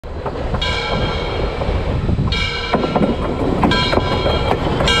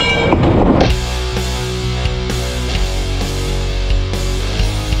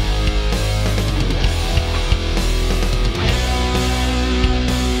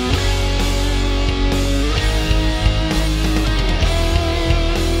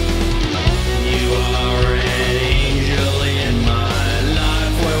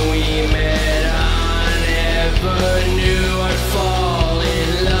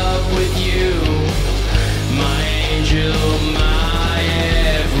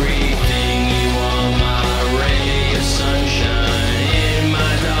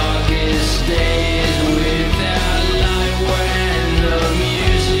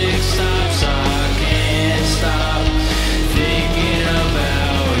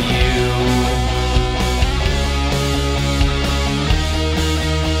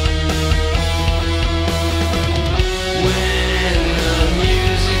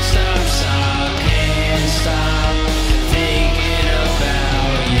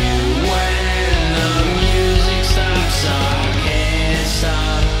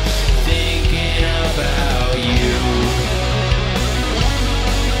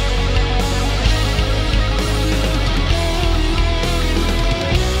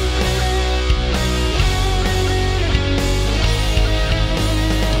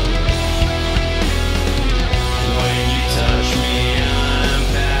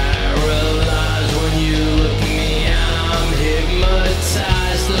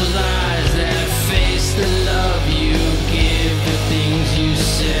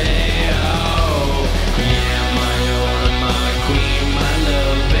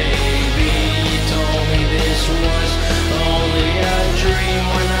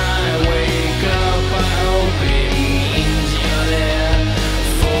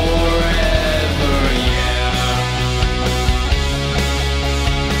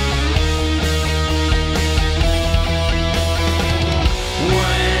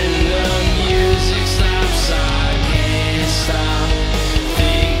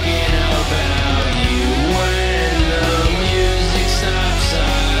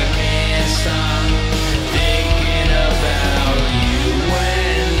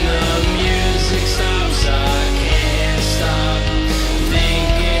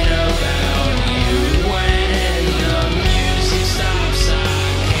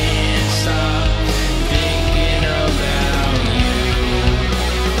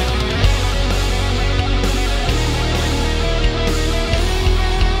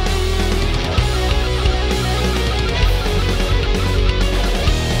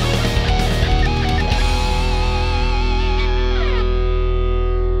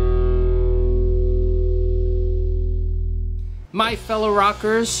My fellow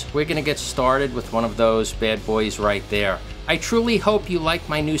rockers, we're gonna get started with one of those bad boys right there. I truly hope you like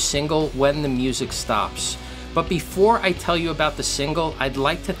my new single, When the Music Stops. But before I tell you about the single, I'd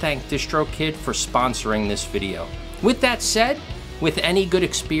like to thank DistroKid for sponsoring this video. With that said, with any good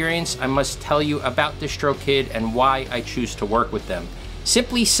experience, I must tell you about DistroKid and why I choose to work with them.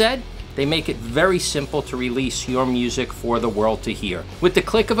 Simply said, they make it very simple to release your music for the world to hear. With the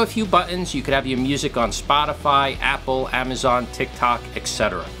click of a few buttons, you could have your music on Spotify, Apple, Amazon, TikTok,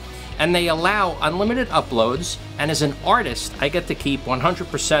 etc. And they allow unlimited uploads, and as an artist, I get to keep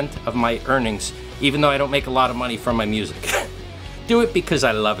 100% of my earnings, even though I don't make a lot of money from my music. Do it because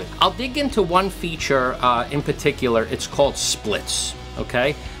I love it. I'll dig into one feature in particular. It's called splits,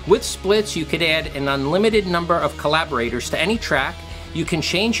 okay? With splits, you could add an unlimited number of collaborators to any track. You can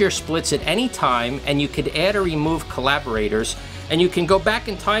change your splits at any time, and you could add or remove collaborators, and you can go back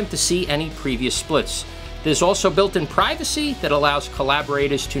in time to see any previous splits. There's also built-in privacy that allows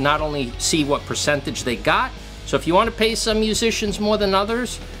collaborators to not only see what percentage they got, so if you want to pay some musicians more than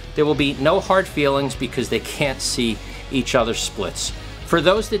others, there will be no hard feelings because they can't see each other's splits. For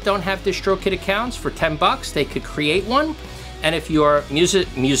those that don't have DistroKid accounts, for 10 bucks, they could create one. And if your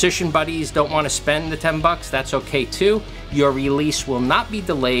musician buddies don't want to spend the 10 bucks, that's okay too. Your release will not be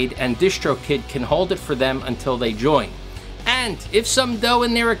delayed, and DistroKid can hold it for them until they join. And if some dough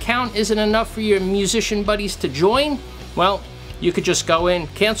in their account isn't enough for your musician buddies to join, well, you could just go in,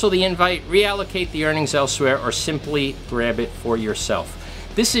 cancel the invite, reallocate the earnings elsewhere, or simply grab it for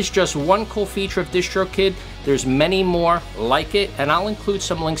yourself. This is just one cool feature of DistroKid. There's many more like it, and I'll include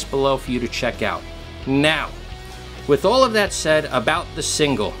some links below for you to check out. Now, with all of that said about the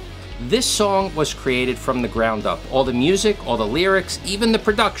single, this song was created from the ground up. All the music, all the lyrics, even the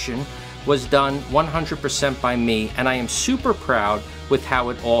production was done 100% by me, and I am super proud with how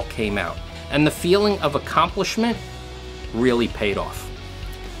it all came out. And the feeling of accomplishment really paid off.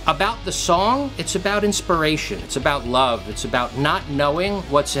 About the song, it's about inspiration, it's about love, it's about not knowing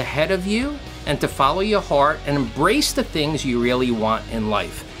what's ahead of you and to follow your heart and embrace the things you really want in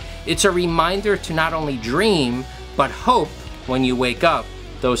life. It's a reminder to not only dream, but hope when you wake up,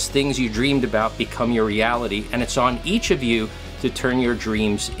 those things you dreamed about become your reality, and it's on each of you to turn your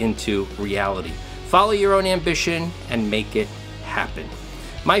dreams into reality. Follow your own ambition and make it happen.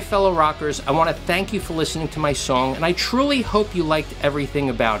 My fellow rockers, I want to thank you for listening to my song, and I truly hope you liked everything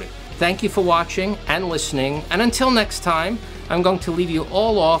about it. Thank you for watching and listening, and until next time, I'm going to leave you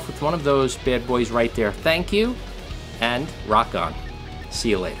all off with one of those bad boys right there. Thank you, and rock on. See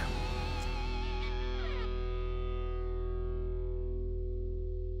you later.